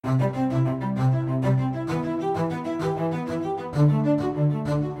Welcome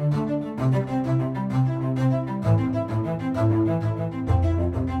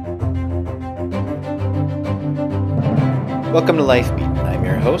to Life Beat. I'm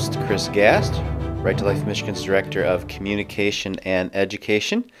your host, Chris Gast, Right to Life Michigan's Director of Communication and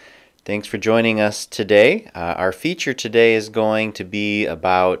Education. Thanks for joining us today. Our feature today is going to be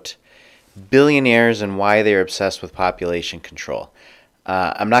about billionaires and why they're obsessed with population control.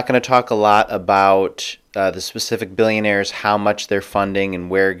 I'm not going to talk a lot about the specific billionaires, how much they're funding, and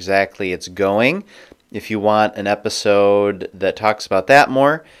where exactly it's going. If you want an episode that talks about that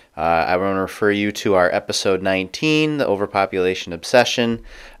more, I want to refer you to our episode 19, The Overpopulation Obsession,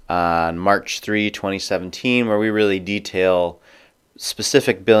 on March 3, 2017, where we really detail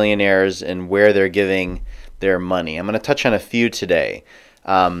specific billionaires and where they're giving their money. I'm going to touch on a few today.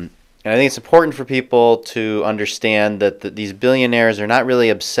 And I think it's important for people to understand that these billionaires are not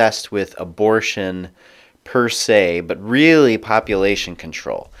really obsessed with abortion per se, but really population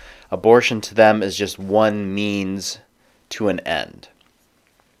control. Abortion to them is just one means to an end.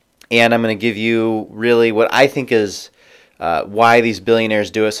 And I'm going to give you really what I think is why these billionaires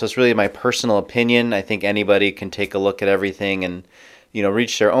do it. So it's really my personal opinion. I think anybody can take a look at everything and,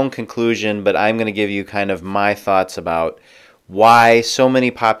 reach their own conclusion. But I'm going to give you kind of my thoughts about why so many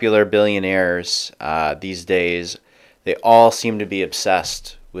popular billionaires these days, they all seem to be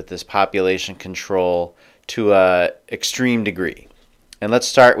obsessed with this population control to an extreme degree. And let's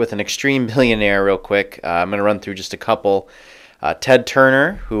start with an extreme billionaire real quick. I'm going to run through just a couple. Ted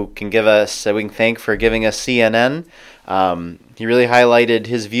Turner, who we can thank for giving us CNN. He really highlighted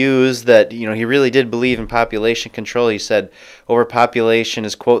his views that, he really did believe in population control. He said, overpopulation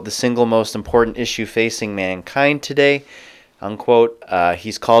is, quote, the single most important issue facing mankind today, unquote.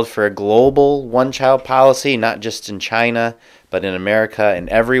 He's called for a global one-child policy, not just in China, but in America and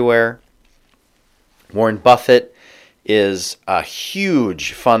everywhere. Warren Buffett is a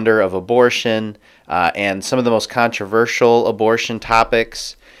huge funder of abortion and some of the most controversial abortion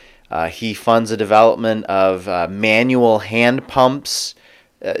topics. He funds the development of manual hand pumps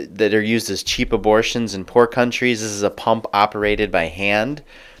that are used as cheap abortions in poor countries. This is a pump operated by hand.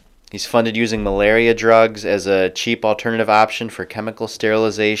 He's funded using malaria drugs as a cheap alternative option for chemical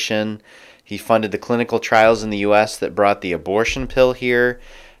sterilization. He funded the clinical trials in the U.S. that brought the abortion pill here.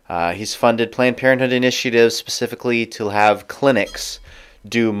 He's funded Planned Parenthood initiatives specifically to have clinics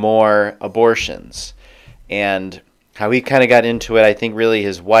do more abortions. And how he kind of got into it, I think really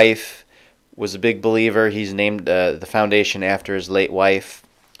his wife was a big believer. He's named the foundation after his late wife,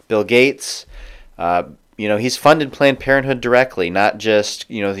 Bill Gates. He's funded Planned Parenthood directly, not just,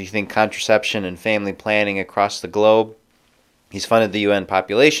 you think contraception and family planning across the globe. He's funded the UN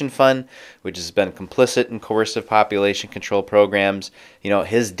Population Fund, which has been complicit in coercive population control programs.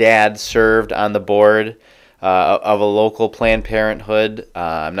 His dad served on the board of a local Planned Parenthood.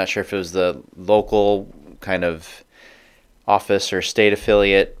 I'm not sure if it was the local kind of office or state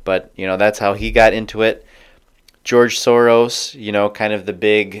affiliate, but, that's how he got into it. George Soros, kind of the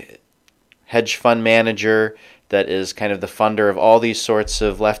big hedge fund manager that is kind of the funder of all these sorts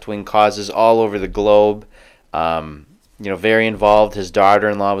of left-wing causes all over the globe. Very involved. His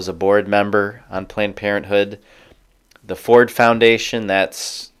daughter-in-law was a board member on Planned Parenthood. The Ford Foundation,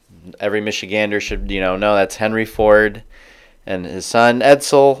 that's every Michigander should know that's Henry Ford and his son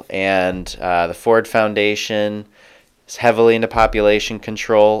Edsel. And the Ford Foundation is heavily into population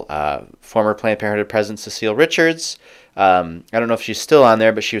control. Former Planned Parenthood President Cecile Richards, I don't know if she's still on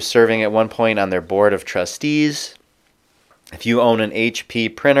there, but she was serving at one point on their board of trustees. If you own an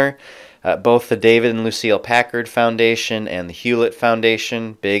HP printer, both the David and Lucille Packard Foundation and the Hewlett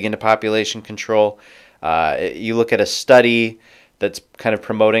Foundation, big into population control. You look at a study that's kind of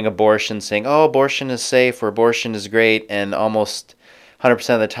promoting abortion, saying, abortion is safe or abortion is great, and almost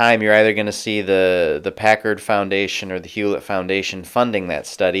 100% of the time you're either going to see the Packard Foundation or the Hewlett Foundation funding that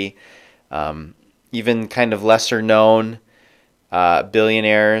study. Even kind of lesser known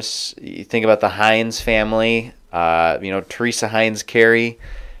billionaires, you think about the Heinz family, Teresa Heinz Kerry,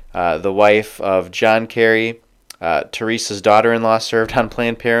 the wife of John Kerry. Teresa's daughter-in-law served on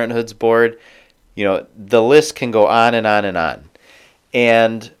Planned Parenthood's board. The list can go on and on and on.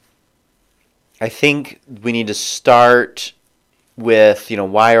 And I think we need to start with,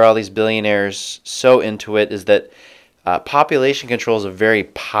 why are all these billionaires so into it, is that population control is a very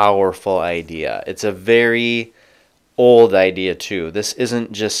powerful idea. It's a very old idea, too. This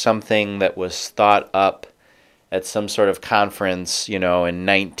isn't just something that was thought up at some sort of conference, in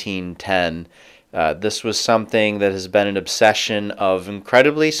 1910. This was something that has been an obsession of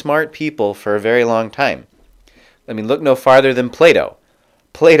incredibly smart people for a very long time. I mean, look no farther than Plato.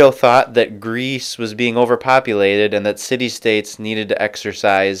 Plato thought that Greece was being overpopulated and that city-states needed to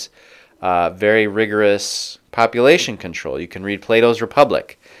exercise very rigorous population control. You can read Plato's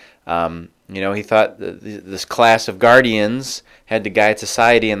Republic. He thought this class of guardians had to guide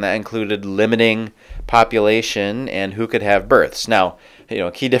society, and that included limiting population and who could have births. Now,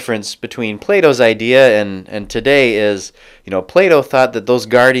 a key difference between Plato's idea and today is, Plato thought that those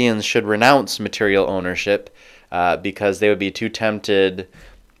guardians should renounce material ownership because they would be too tempted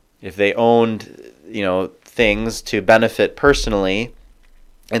if they owned, things to benefit personally.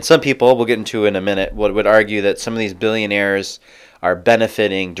 And some people, we'll get into in a minute, would argue that some of these billionaires are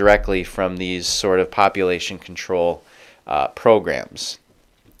benefiting directly from these sort of population control programs.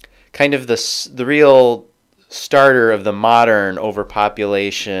 Kind of the real starter of the modern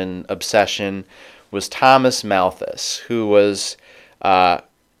overpopulation obsession was Thomas Malthus, who was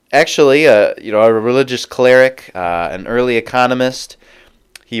actually a religious cleric, an early economist.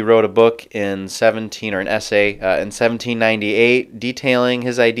 He wrote a book an essay in 1798 detailing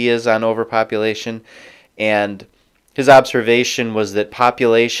his ideas on overpopulation, and his observation was that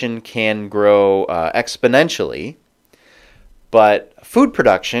population can grow exponentially, but food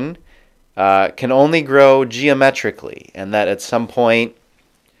production can only grow geometrically, and that at some point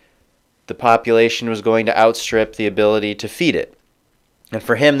the population was going to outstrip the ability to feed it. And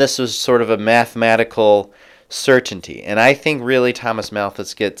for him, this was sort of a mathematical certainty. And I think really Thomas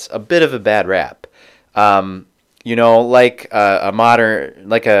Malthus gets a bit of a bad rap. Like a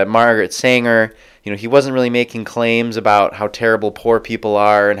Margaret Sanger, he wasn't really making claims about how terrible poor people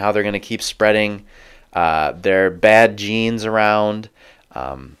are and how they're going to keep spreading their bad genes around.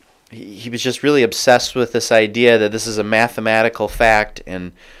 He was just really obsessed with this idea that this is a mathematical fact,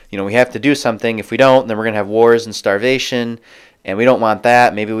 and we have to do something. If we don't, then we're going to have wars and starvation, and we don't want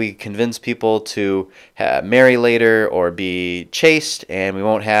that. Maybe we convince people to marry later or be chaste, and we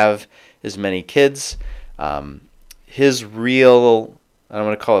won't have as many kids. His real, I don't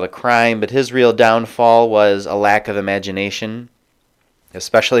want to call it a crime, but his real downfall was a lack of imagination,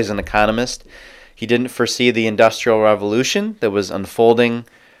 especially as an economist. He didn't foresee the Industrial Revolution that was unfolding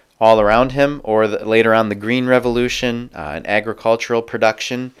all around him, or later on the Green Revolution and agricultural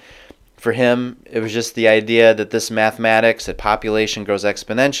production. For him, it was just the idea that this mathematics, that population grows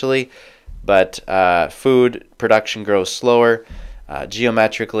exponentially, but food production grows slower.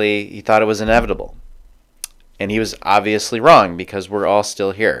 Geometrically, he thought it was inevitable. And he was obviously wrong, because we're all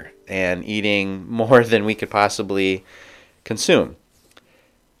still here and eating more than we could possibly consume.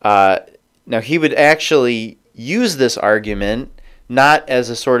 Now, he would actually use this argument not as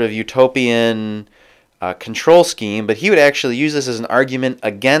a sort of utopian control scheme, but he would actually use this as an argument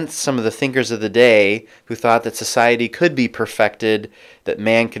against some of the thinkers of the day who thought that society could be perfected, that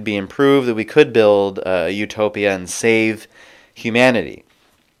man could be improved, that we could build a utopia and save humanity.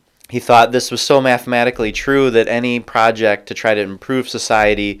 He thought this was so mathematically true that any project to try to improve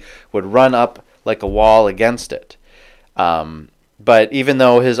society would run up like a wall against it. But even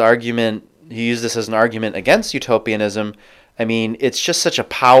though his argument, he used this as an argument against utopianism, I mean, it's just such a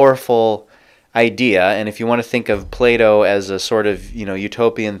powerful idea. And if you want to think of Plato as a sort of,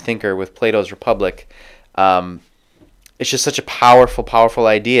 utopian thinker with Plato's Republic, it's just such a powerful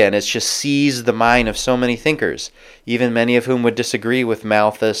idea, and it's just seized the mind of so many thinkers, even many of whom would disagree with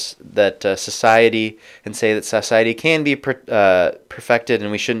Malthus that society, and say that society can be perfected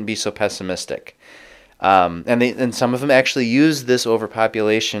and we shouldn't be so pessimistic. And some of them actually use this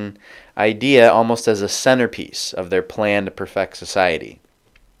overpopulation idea almost as a centerpiece of their plan to perfect society.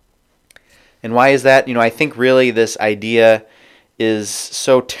 And why is that? I think really this idea is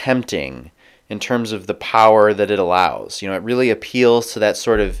so tempting in terms of the power that it allows. It really appeals to that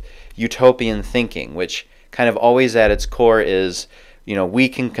sort of utopian thinking, which kind of always at its core is, we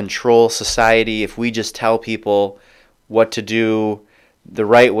can control society. If we just tell people what to do the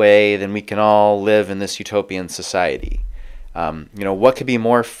right way, then we can all live in this utopian society. What could be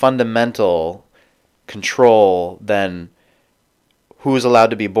more fundamental control than who's allowed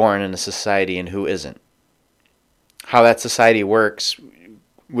to be born in a society and who isn't? How that society works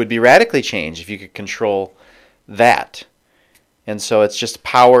would be radically changed if you could control that. And so it's just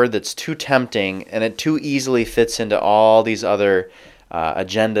power that's too tempting, and it too easily fits into all these other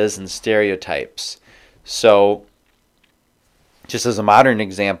agendas and stereotypes. So just as a modern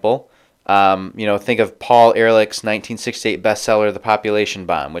example, think of Paul Ehrlich's 1968 bestseller, The Population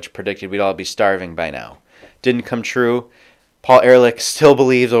Bomb, which predicted we'd all be starving by now. Didn't come true. Paul Ehrlich still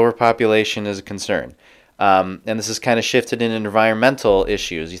believes overpopulation is a concern. And this has kind of shifted in environmental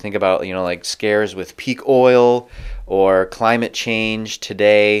issues. You think about, like scares with peak oil or climate change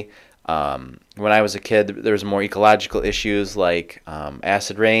today. When I was a kid, there was more ecological issues like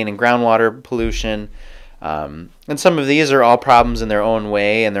acid rain and groundwater pollution. And some of these are all problems in their own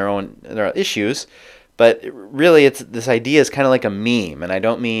way and their own issues. But really, this idea is kind of like a meme. And I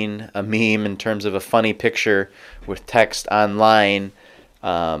don't mean a meme in terms of a funny picture with text online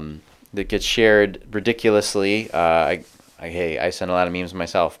that gets shared ridiculously. I send a lot of memes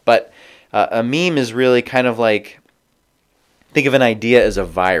myself. But a meme is really kind of like, think of an idea as a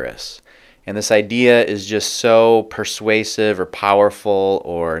virus. And this idea is just so persuasive or powerful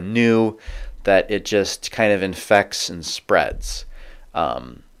or new that it just kind of infects and spreads.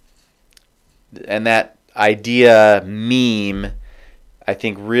 And that idea meme, I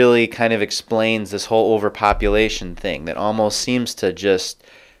think, really kind of explains this whole overpopulation thing that almost seems to just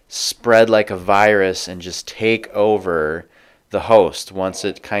spread like a virus and just take over the host once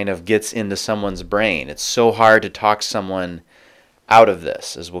it kind of gets into someone's brain. It's so hard to talk someone out of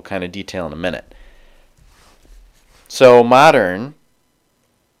this, as we'll kind of detail in a minute. So modern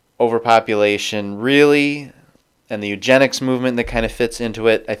overpopulation really, and the eugenics movement that kind of fits into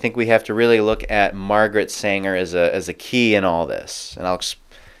it, I think we have to really look at Margaret Sanger as a key in all this. And I'll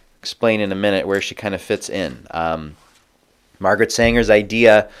explain in a minute where she kind of fits in. Margaret Sanger's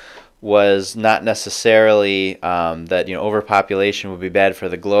idea was not necessarily that overpopulation would be bad for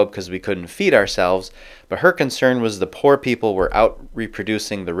the globe because we couldn't feed ourselves, but her concern was the poor people were out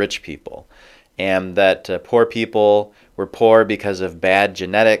reproducing the rich people, and that poor people were poor because of bad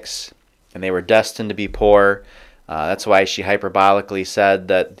genetics, and they were destined to be poor. That's why she hyperbolically said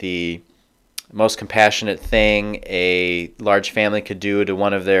that the most compassionate thing a large family could do to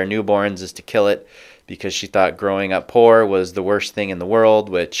one of their newborns is to kill it, because she thought growing up poor was the worst thing in the world,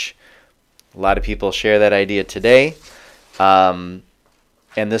 which a lot of people share that idea today.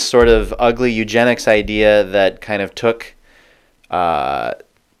 And this sort of ugly eugenics idea that kind of took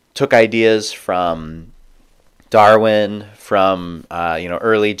ideas from Darwin, from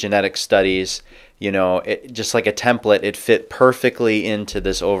early genetic studies, just like a template, it fit perfectly into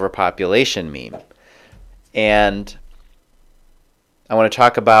this overpopulation meme. And I want to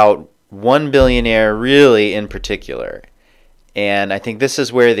talk about one billionaire really in particular. And I think this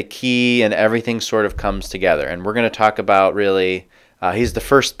is where the key and everything sort of comes together. And we're going to talk about really, he's the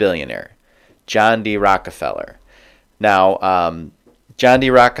first billionaire, John D. Rockefeller. Now, John D.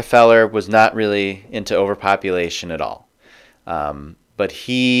 Rockefeller was not really into overpopulation at all. But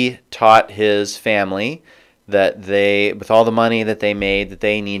he taught his family that they, with all the money that they made, that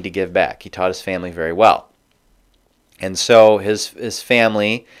they need to give back. He taught his family very well. And so his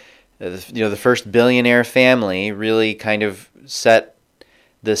family, the first billionaire family, really kind of set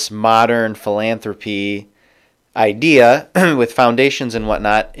this modern philanthropy idea with foundations and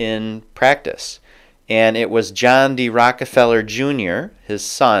whatnot in practice. And it was John D. Rockefeller Jr., his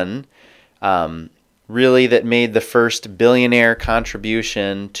son, really that made the first billionaire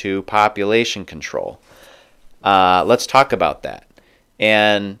contribution to population control. Let's talk about that.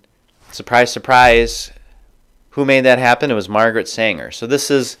 And surprise, surprise, who made that happen? It was Margaret Sanger. So this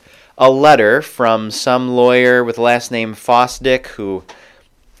is a letter from some lawyer with the last name Fosdick, who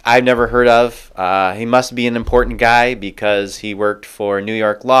I've never heard of. He must be an important guy because he worked for a New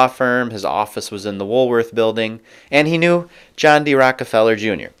York law firm. His office was in the Woolworth building, and he knew John D. Rockefeller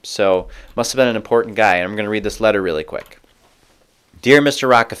Jr. So must have been an important guy. And I'm going to read this letter really quick. Dear Mr.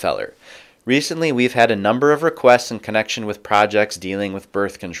 Rockefeller, recently we've had a number of requests in connection with projects dealing with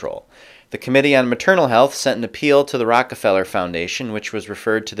birth control. The Committee on Maternal Health sent an appeal to the Rockefeller Foundation, which was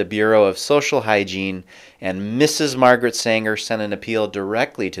referred to the Bureau of Social Hygiene, and Mrs. Margaret Sanger sent an appeal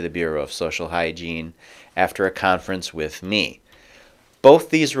directly to the Bureau of Social Hygiene after a conference with me. Both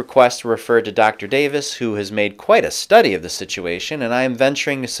these requests were referred to Dr. Davis, who has made quite a study of the situation, and I am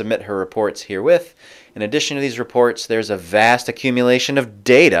venturing to submit her reports herewith. In addition to these reports, there's a vast accumulation of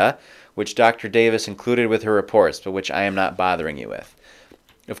data, which Dr. Davis included with her reports, but which I am not bothering you with.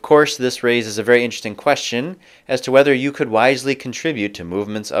 Of course, this raises a very interesting question as to whether you could wisely contribute to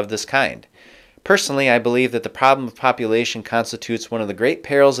movements of this kind. Personally, I believe that the problem of population constitutes one of the great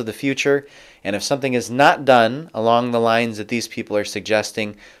perils of the future, and if something is not done along the lines that these people are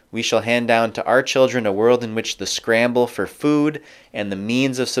suggesting, we shall hand down to our children a world in which the scramble for food and the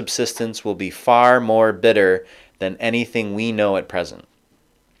means of subsistence will be far more bitter than anything we know at present.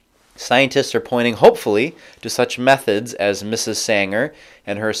 Scientists are pointing, hopefully, to such methods as Mrs. Sanger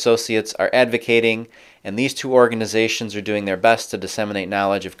and her associates are advocating, and these two organizations are doing their best to disseminate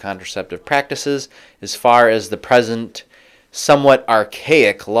knowledge of contraceptive practices as far as the present, somewhat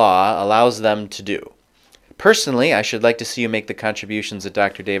archaic law allows them to do. Personally, I should like to see you make the contributions that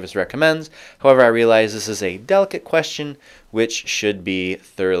Dr. Davis recommends. However, I realize this is a delicate question which should be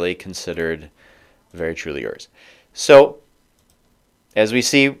thoroughly considered. Very truly yours. So, as we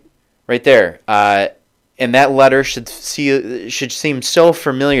see right there, and that letter should seem so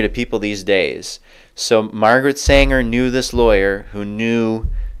familiar to people these days. So Margaret Sanger knew this lawyer who knew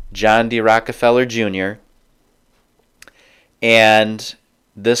John D. Rockefeller Jr., and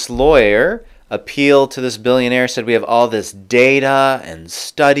this lawyer appealed to this billionaire, said, we have all this data and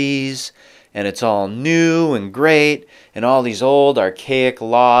studies, and it's all new and great, and all these old archaic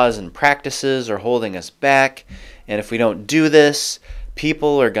laws and practices are holding us back, and if we don't do this,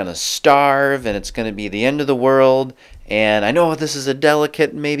 people are going to starve, and it's going to be the end of the world. And I know this is a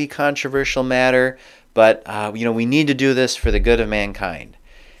delicate, maybe controversial matter, but we need to do this for the good of mankind.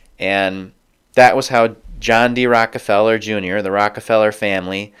 And that was how John D. Rockefeller Jr., the Rockefeller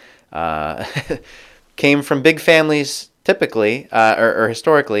family, came from big families typically, or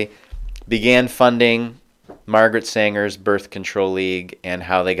historically, began funding Margaret Sanger's Birth Control League and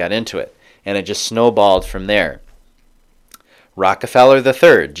how they got into it. And it just snowballed from there. Rockefeller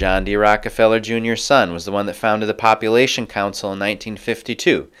III, John D. Rockefeller Jr.'s son, was the one that founded the Population Council in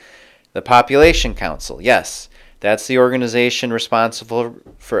 1952. The Population Council, yes, that's the organization responsible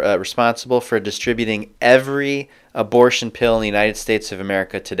for distributing every abortion pill in the United States of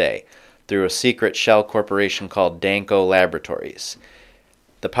America today through a secret shell corporation called Danco Laboratories.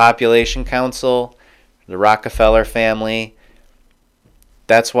 The Population Council, the Rockefeller family,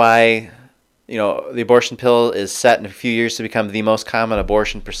 that's why the abortion pill is set in a few years to become the most common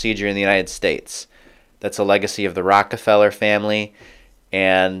abortion procedure in the United States. That's a legacy of the Rockefeller family.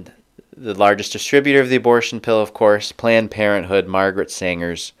 And the largest distributor of the abortion pill, of course, Planned Parenthood, Margaret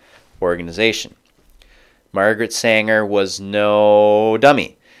Sanger's organization. Margaret Sanger was no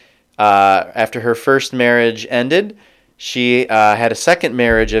dummy. After her first marriage ended, she had a second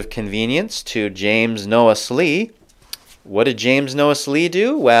marriage of convenience to James Noah Slee. What did James Noah Slee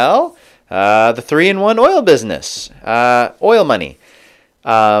do? Well, the 3-in-1 oil business, oil money.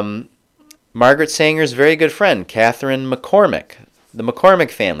 Margaret Sanger's very good friend, Catherine McCormick, the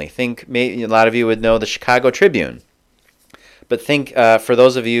McCormick family. Think maybe a lot of you would know the Chicago Tribune. But think, for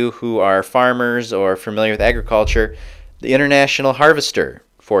those of you who are farmers or familiar with agriculture, the International Harvester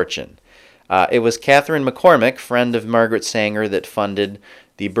fortune. It was Catherine McCormick, friend of Margaret Sanger, that funded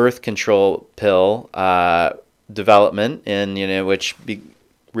the birth control pill development, which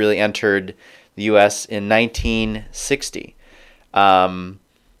really entered the U.S. in 1960. That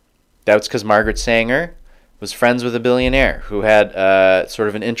was because Margaret Sanger was friends with a billionaire who had sort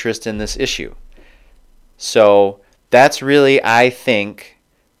of an interest in this issue. So that's really, I think,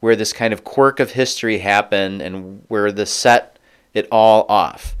 where this kind of quirk of history happened and where this set it all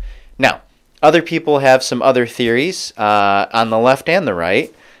off. Now, other people have some other theories on the left and the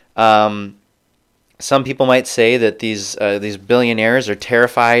right. Some people might say that these billionaires are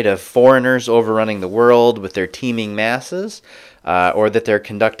terrified of foreigners overrunning the world with their teeming masses, or that they're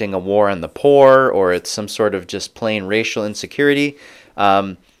conducting a war on the poor, or it's some sort of just plain racial insecurity.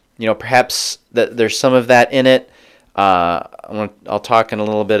 Perhaps that there's some of that in it. I'll talk in a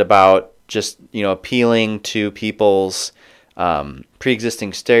little bit about just appealing to people's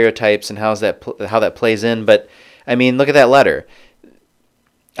pre-existing stereotypes and how that plays in. But I mean, look at that letter.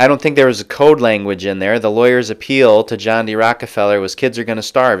 I don't think there was a code language in there. The lawyer's appeal to John D. Rockefeller was, kids are going to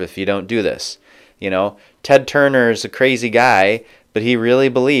starve if you don't do this. Ted Turner is a crazy guy, but he really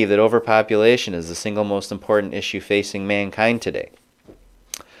believed that overpopulation is the single most important issue facing mankind today.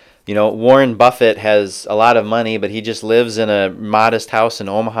 Warren Buffett has a lot of money, but he just lives in a modest house in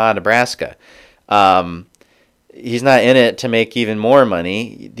Omaha, Nebraska. He's not in it to make even more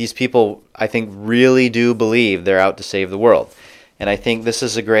money. These people, I think, really do believe they're out to save the world. And I think this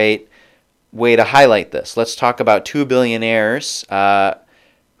is a great way to highlight this. Let's talk about two billionaires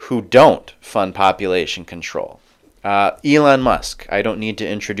who don't fund population control. Elon Musk. I don't need to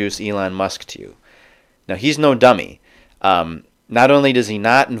introduce Elon Musk to you. Now, he's no dummy. Not only does he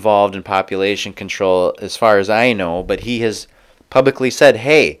not involved in population control as far as I know, but he has publicly said,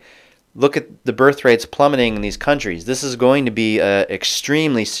 hey, look at the birth rates plummeting in these countries. This is going to be an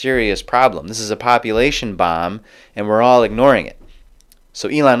extremely serious problem. This is a population bomb, and we're all ignoring it. So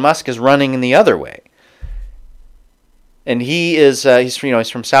Elon Musk is running in the other way. And he's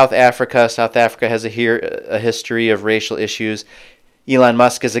from South Africa. South Africa has a history of racial issues. Elon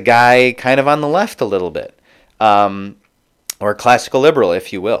Musk is a guy kind of on the left a little bit, or classical liberal,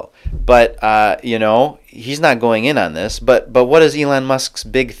 if you will. But he's not going in on this. But what is Elon Musk's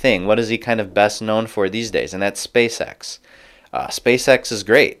big thing? What is he kind of best known for these days? And that's SpaceX. SpaceX is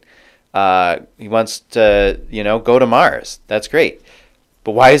great. He wants to, go to Mars. That's great.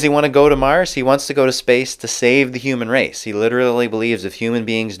 But why does he want to go to Mars? He wants to go to space to save the human race. He literally believes if human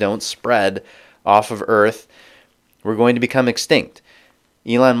beings don't spread off of Earth, we're going to become extinct.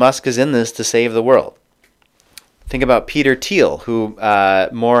 Elon Musk is in this to save the world. Think about Peter Thiel, who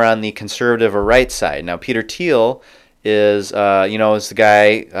more on the conservative or right side. Now, Peter Thiel is the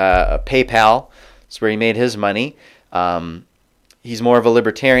guy, PayPal. That's where he made his money. He's more of a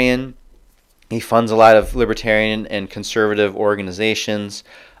libertarian. He funds a lot of libertarian and conservative organizations.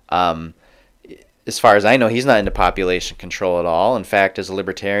 As far as I know, he's not into population control at all. In fact, as a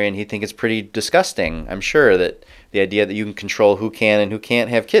libertarian, he thinks it's pretty disgusting, I'm sure, that the idea that you can control who can and who can't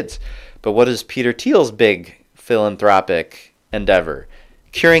have kids. But what is Peter Thiel's big philanthropic endeavor?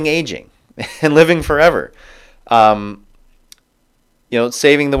 Curing aging and living forever. Saving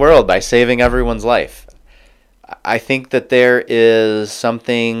the world by saving everyone's life. I think that there is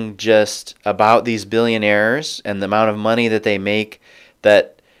something just about these billionaires and the amount of money that they make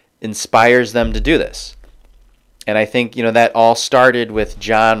that inspires them to do this. And I think, that all started with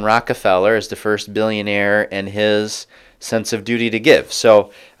John Rockefeller as the first billionaire and his sense of duty to give.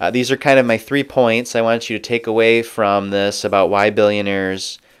 So these are kind of my 3 points I want you to take away from this about why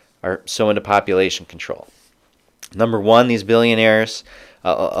billionaires are so into population control. Number 1, these billionaires,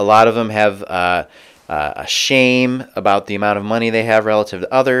 a lot of them have a shame about the amount of money they have relative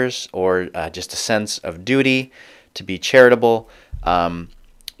to others, or just a sense of duty to be charitable,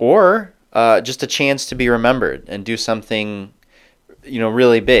 or just a chance to be remembered and do something,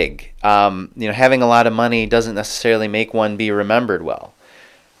 really big. Having a lot of money doesn't necessarily make one be remembered well.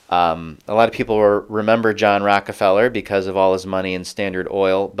 A lot of people remember John Rockefeller because of all his money in Standard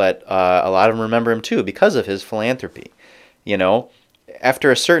Oil, but a lot of them remember him too because of his philanthropy.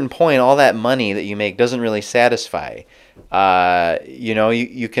 After a certain point, all that money that you make doesn't really satisfy.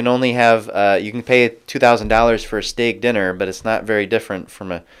 You can only have, you can pay $2,000 for a steak dinner, but it's not very different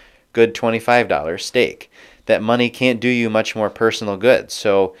from a good $25 steak. That money can't do you much more personal good.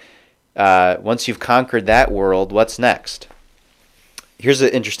 So once you've conquered that world, what's next? Here's an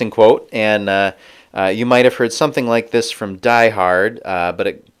interesting quote, and you might have heard something like this from Die Hard,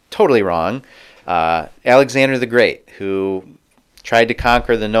 but totally wrong. Alexander the Great, who tried to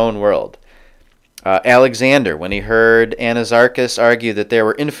conquer the known world. Alexander, when he heard Anazarchus argue that there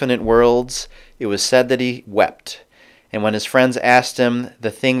were infinite worlds, it was said that he wept. And when his friends asked him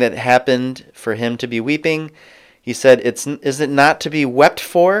the thing that happened for him to be weeping, he said, is it not to be wept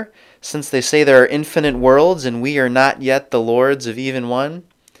for, since they say there are infinite worlds and we are not yet the lords of even one?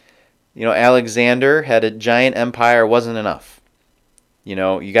 Alexander had a giant empire, wasn't enough. You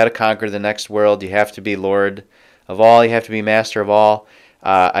got to conquer the next world. You have to be lord of all. You have to be master of all.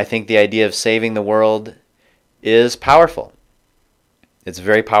 I think the idea of saving the world is powerful. It's a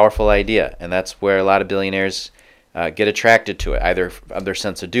very powerful idea, and that's where a lot of billionaires get attracted to it, either of their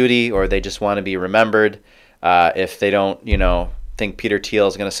sense of duty or they just want to be remembered. If they don't, think Peter Thiel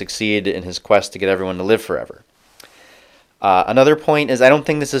is going to succeed in his quest to get everyone to live forever. Another point is I don't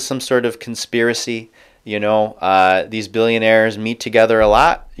think this is some sort of conspiracy. These billionaires meet together a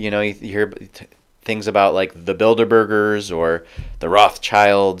lot. You hear things about like the Bilderbergers or the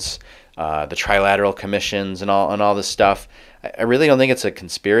Rothschilds, the Trilateral Commissions, and all this stuff. I really don't think it's a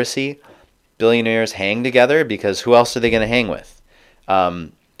conspiracy. Billionaires hang together because who else are they going to hang with?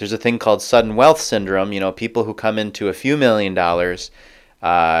 There's a thing called sudden wealth syndrome. People who come into a few $1 million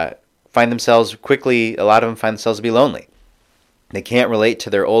find themselves quickly, a lot of them find themselves to be lonely. They can't relate to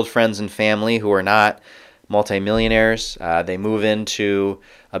their old friends and family who are not multimillionaires. They move into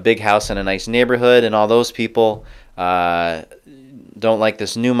a big house in a nice neighborhood, and all those people don't like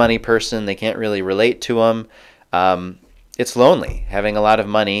this new money person. They can't really relate to them. It's lonely having a lot of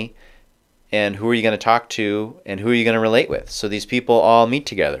money, and who are you going to talk to, and who are you going to relate with? So these people all meet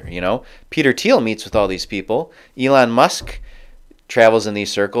together. Peter Thiel meets with all these people. Elon Musk travels in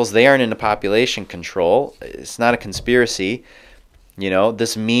these circles. They aren't into population control. It's not a conspiracy.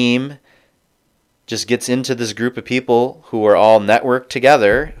 This meme just gets into this group of people who are all networked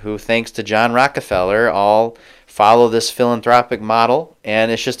together, who, thanks to John Rockefeller, all follow this philanthropic model, and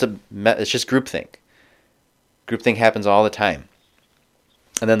it's just groupthink. Groupthink happens all the time.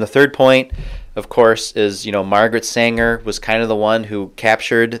 And then the third point, of course, is, Margaret Sanger was kind of the one who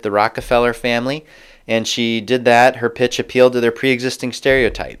captured the Rockefeller family, and she did that. Her pitch appealed to their pre-existing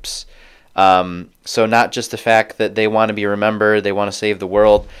stereotypes. So not just the fact that they want to be remembered, they want to save the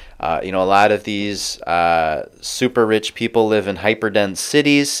world. A lot of these super rich people live in hyperdense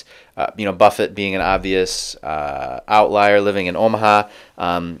cities. Buffett being an obvious outlier, living in Omaha.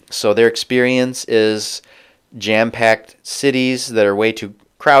 So their experience is jam-packed cities that are way too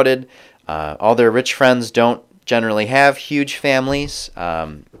crowded. All their rich friends don't generally have huge families.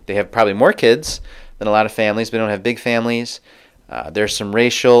 They have probably more kids than a lot of families, but they don't have big families. There's some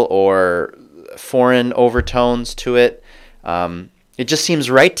racial or foreign overtones to it. It just seems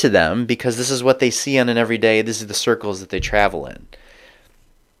right to them because this is what they see on an everyday. This is the circles that they travel in.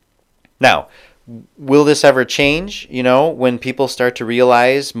 Now, will this ever change, when people start to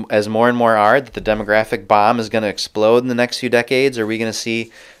realize, as more and more are, that the demographic bomb is going to explode in the next few decades? Are we going to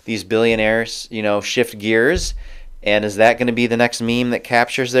see these billionaires, shift gears? And is that going to be the next meme that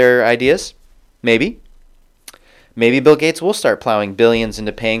captures their ideas? Maybe. Maybe Bill Gates will start plowing billions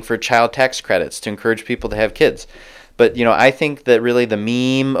into paying for child tax credits to encourage people to have kids. But, I think that really the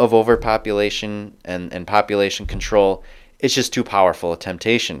meme of overpopulation and population control is just too powerful a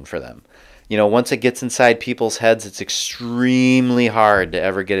temptation for them. Once it gets inside people's heads, it's extremely hard to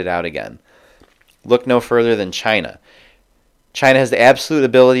ever get it out again. Look no further than China. China has the absolute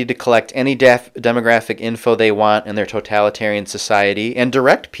ability to collect any demographic info they want in their totalitarian society and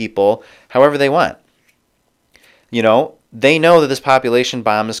direct people however they want. They know that this population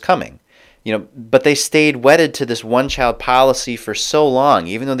bomb is coming. But they stayed wedded to this one-child policy for so long,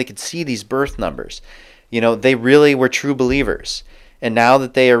 even though they could see these birth numbers. They really were true believers. And now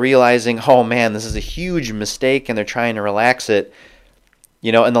that they are realizing, oh man, this is a huge mistake, and they're trying to relax it,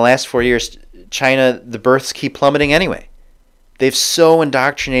 in the last 4 years, China, the births keep plummeting anyway. They've so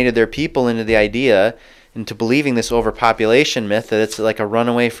indoctrinated their people into the idea, into believing this overpopulation myth, that it's like a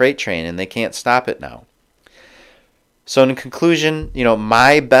runaway freight train, and they can't stop it now. So in conclusion,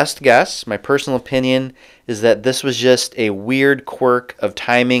 my best guess, my personal opinion, is that this was just a weird quirk of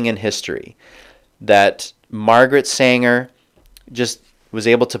timing and history. That Margaret Sanger just was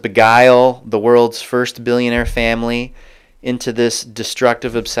able to beguile the world's first billionaire family into this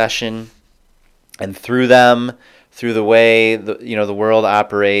destructive obsession, and through them, through the way the world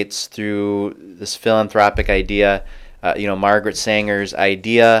operates, through this philanthropic idea, Margaret Sanger's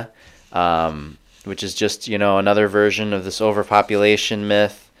idea, which is just another version of this overpopulation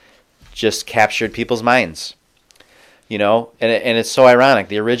myth, just captured people's minds. And it's so ironic.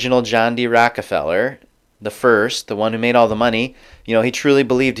 The original John D. Rockefeller, the one who made all the money, he truly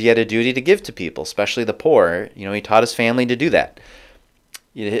believed he had a duty to give to people, especially the poor. He taught his family to do that.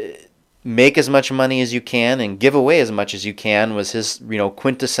 Make as much money as you can and give away as much as you can was his,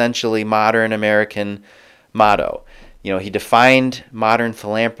 quintessentially modern American motto. He defined modern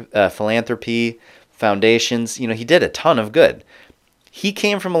philanthropy, foundations. He did a ton of good. He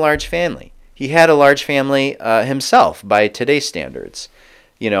came from a large family. He had a large family himself by today's standards.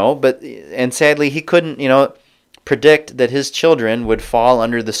 And sadly he couldn't, predict that his children would fall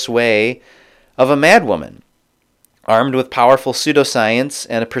under the sway of a madwoman, armed with powerful pseudoscience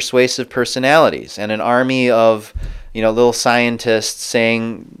and persuasive personalities, and an army of, little scientists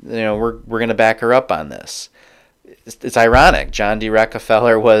saying, we're going to back her up on this. It's ironic. John D.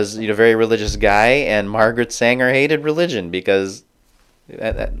 Rockefeller was a very religious guy, and Margaret Sanger hated religion because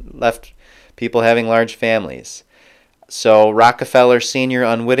that left people having large families. So Rockefeller Sr.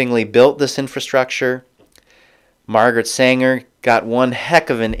 unwittingly built this infrastructure. Margaret Sanger got one heck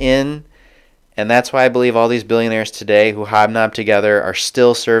of an in, and that's why I believe all these billionaires today who hobnob together are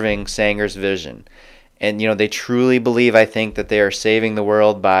still serving Sanger's vision. And, they truly believe, I think, that they are saving the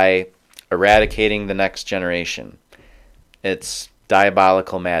world by eradicating the next generation. It's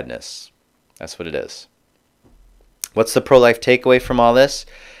diabolical madness. That's what it is. What's the pro-life takeaway from all this?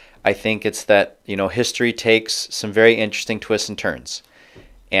 I think it's that, history takes some very interesting twists and turns.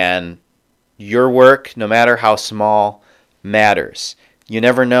 And your work, no matter how small, matters. You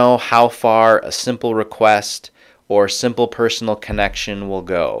never know how far a simple request or simple personal connection will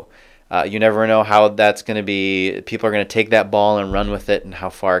go. You never know how that's going to be. People are going to take that ball and run with it, and how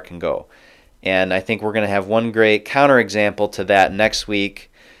far it can go. And I think we're going to have one great counterexample to that next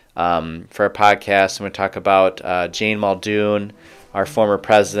week for our podcast. I'm going to talk about Jane Muldoon, our former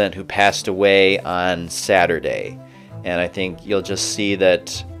president, who passed away on Saturday. And I think you'll just see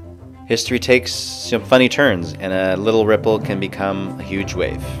that history takes some funny turns, and a little ripple can become a huge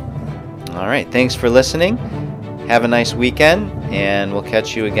wave. All right, thanks for listening. Have a nice weekend, and we'll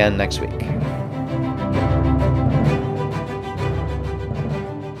catch you again next week.